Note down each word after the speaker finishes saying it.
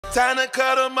Time to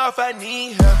cut them off, I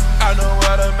need help. I know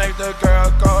how to make the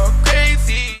girl go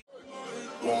crazy.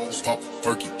 Won't stop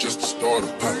perky just to start a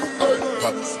pop.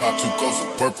 Pop 2 cups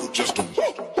of purple just to won't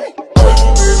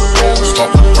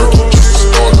stop perky just to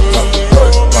start a pop.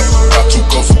 Pop 2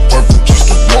 cups of purple just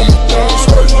to warm up.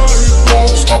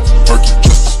 Won't stop perky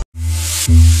just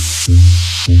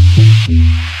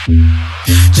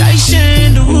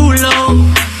Jason Derulo.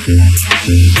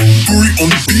 on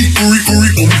the beat, on the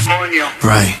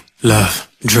Right, left,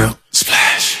 drip,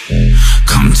 splash.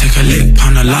 Come take a lick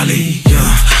on the lolly,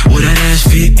 yeah. Would that ass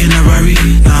fit in a Rari?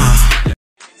 Nah.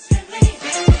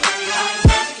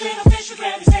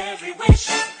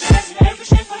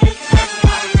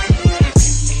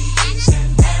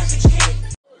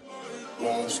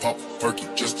 Won't stop perky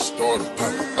just to start a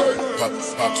pop. Pop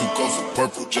 2 cups of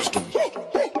purple just to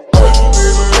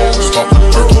won't stop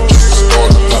perky just to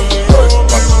start a pop.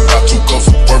 Pop 2 cups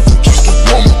of purple just to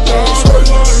warm up.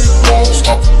 Won't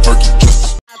stop perky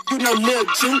just You know Lil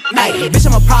Q. Hey, bitch,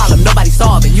 I'm a problem, nobody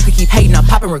solving. You can keep hating, I'm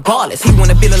popping regardless. He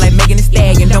wanna build it like Megan Thee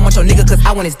Stallion. Don't want your nigga cause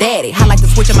I want his daddy. I like to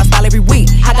switch up my style every week.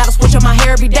 I gotta switch up my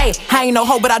hair every day. I ain't no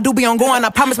hoe, but I do be on going. I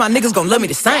promise my niggas gon' love me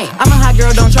the same. I'm a hot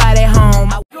girl, don't try it at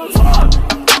home.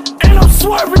 And I'm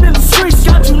swerving in the streets.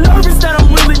 Got you nervous that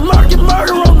I'm really lurking.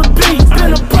 Murder on the beat.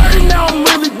 Been a burden, now I'm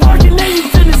really working. And you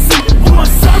finna see. You a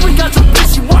servant, got your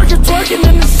bitch, she working, twerking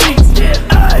in the sheets. Yeah,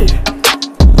 ay.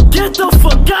 Get the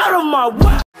fuck out of my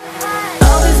way.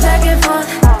 Always back and forth,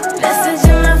 message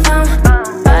in my phone,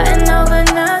 fighting over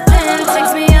nothing.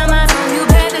 Text me on my phone, you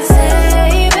better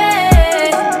save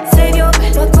it. Save your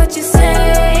breath, look what you say.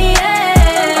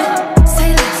 Say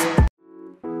less.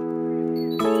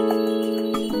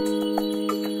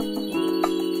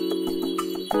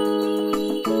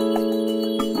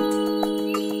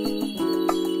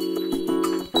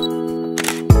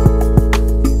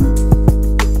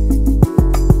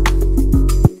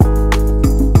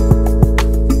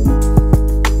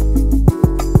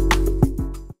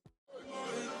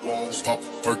 stop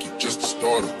perky just to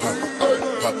start a pop.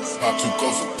 Pop 2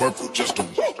 cups of purple just to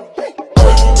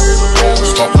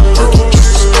stop perky just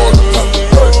to start a pop.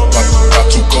 Pop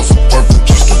 2 cups of purple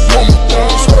just to warm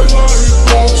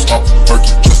up. Stop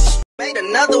perky just made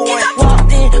another one.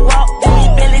 Walked in,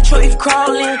 belly truth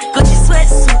crawling, Gucci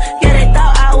sweatsuit, yeah, they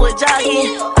thought I was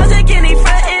jogging. I'm taking it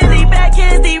front and they back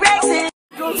and they racking.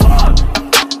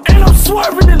 And I'm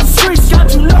swerving in the streets,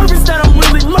 got you nervous that I'm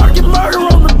really lurking, murder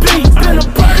on the beat. Been a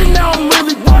burden, now I'm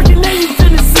really working, and you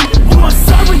finna see. You a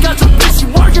servant, got your bitch, she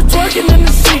working, twerking in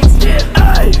the sheets. Yeah,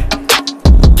 ay,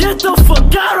 get the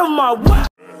fuck out of my way.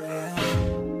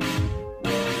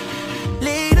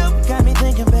 Lead up, got me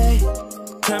thinking, babe.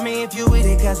 Tell me if you with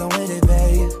it, cause I'm with it,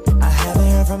 babe. I haven't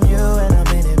heard from you and I'm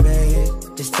in it,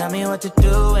 babe. Just tell me what to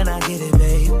do and I get it,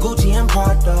 babe. Gucci and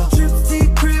Prada, Trip T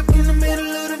crib in the middle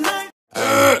of the night.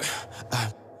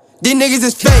 These niggas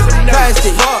is fake,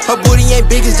 plastic. Her booty ain't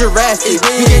big as Jurassic.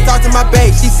 You can't talk to my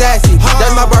babe, she sassy.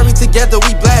 That's my Barbie, together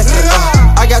we blasting.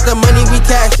 I got the money, we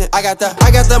cashin'. I got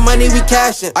the money, we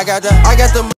cashin'. I got the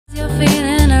You're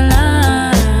feeling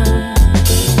alive.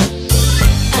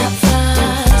 At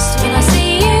first, when I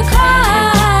see you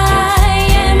cry,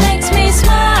 yeah, it makes me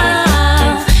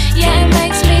smile. Yeah, it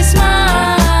makes me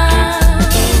smile.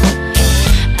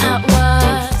 At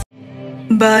worst,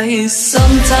 But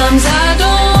sometimes I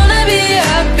don't wanna be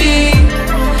happy.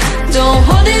 Don't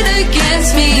hold it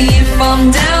against me. If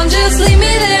I'm down, just leave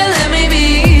me there, let me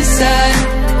be sad.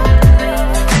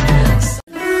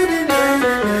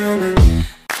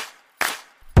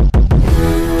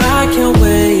 I can't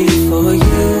wait for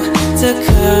you to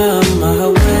come my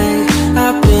way.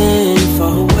 I've been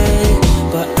far away,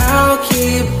 but I'll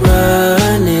keep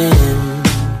running.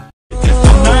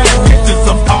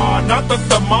 Not the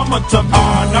thermometer,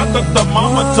 not the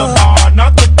thermometer,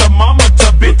 not the thermometer,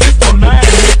 bitches don't act.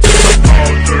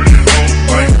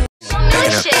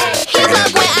 heels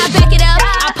up when I back it up.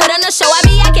 I put on the show, I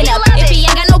be acting up. If he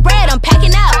ain't got no bread, I'm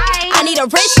packing up. I need a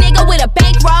rich nigga with a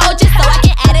bankroll just so I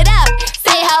can add it up.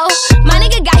 Say ho, my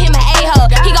nigga got him an a-hole.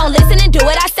 He gon' listen and do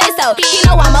what I say so. He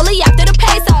know I'm only after the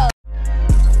peso.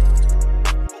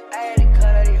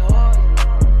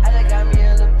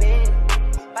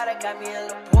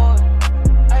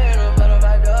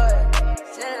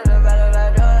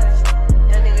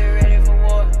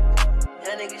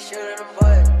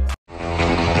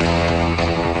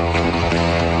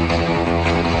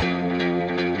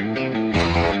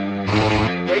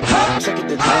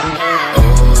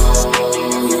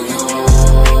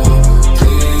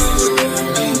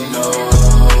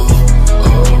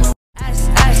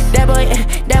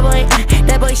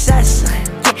 That boy sus.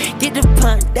 Get the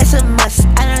punt, that's a must,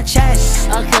 I don't trust.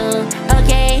 Oh cool,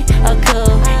 okay, oh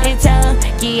cool. In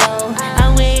Tokyo,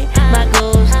 I'm with my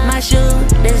goals. My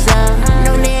shooters up,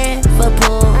 no need for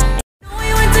pool.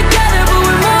 We went together, but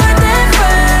we're more than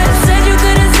friends. Said you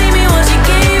couldn't see me when she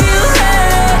gave you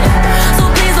head. So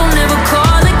please don't ever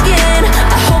call again.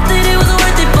 I hope that it was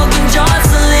worth it, fucking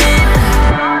Jocelyn.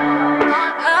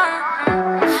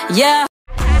 Yeah.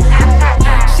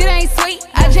 Shit ain't sweet,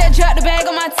 I just dropped the bag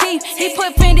on my teeth. He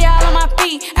put Fendi all on my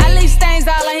feet, I leave stains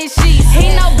all on his sheets.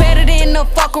 He know better than to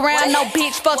fuck around, no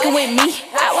bitch fucking with me.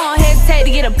 I won't hesitate to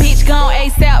get a bitch gone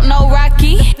ASAP, no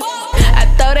Rocky. I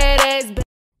throw that ass back.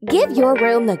 Give your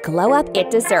room the glow up it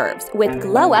deserves with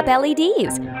Glow Up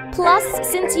LEDs. Plus,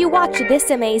 since you watch this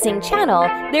amazing channel,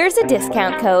 there's a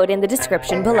discount code in the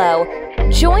description below.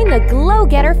 Join the Glow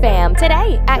Getter fam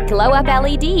today at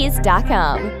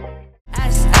glowupleds.com.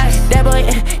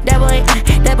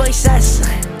 That boy sus.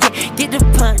 Get the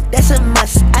punt, that's a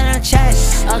must, I don't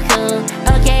trust. Oh cool,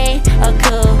 okay, oh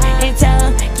cool. In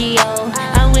Tokyo,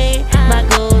 I'm with my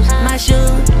goals. My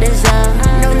shooters up,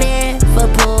 no need for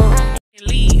pool.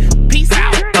 Leave, peace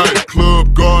out.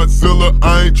 Club Godzilla,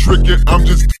 I ain't tricking, I'm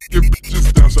just kicking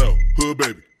bitches down south. Hood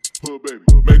baby,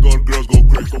 make all the girls go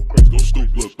crazy, go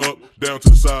stupid. Look up, down to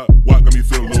the side, why got me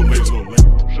feeling a little lazy,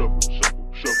 Shuffle,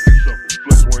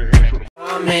 flex one hand, show them. A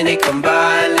minute come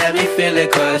by, let me feel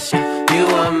it, cause you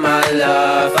want my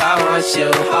love. I want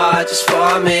you hard, just for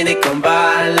a minute come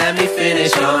by, let me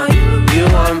finish on you. You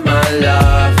want my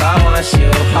love, I want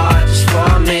you hard, just for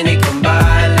a minute come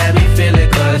by, let me feel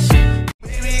it, cause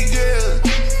Baby girl,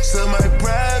 so my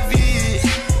private.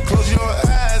 Close your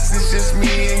eyes, it's just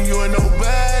me and you and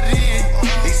nobody.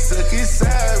 They suck it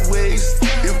sideways.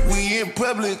 If we in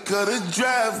public, cut a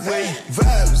driveway.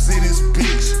 Vibes in this bitch.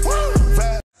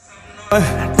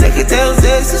 Take it down,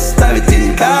 esse sabe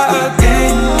tem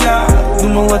cadeia.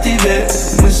 Numa motive,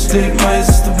 Muslim, mas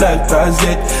ist bleibt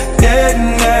basiert.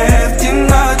 Den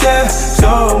Heftin hatte,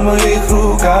 so my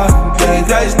kruga, der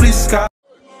Geist bliska.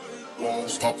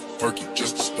 Pop perky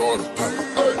just to start a pop 2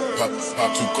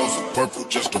 colors of purple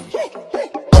just to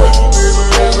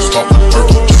pop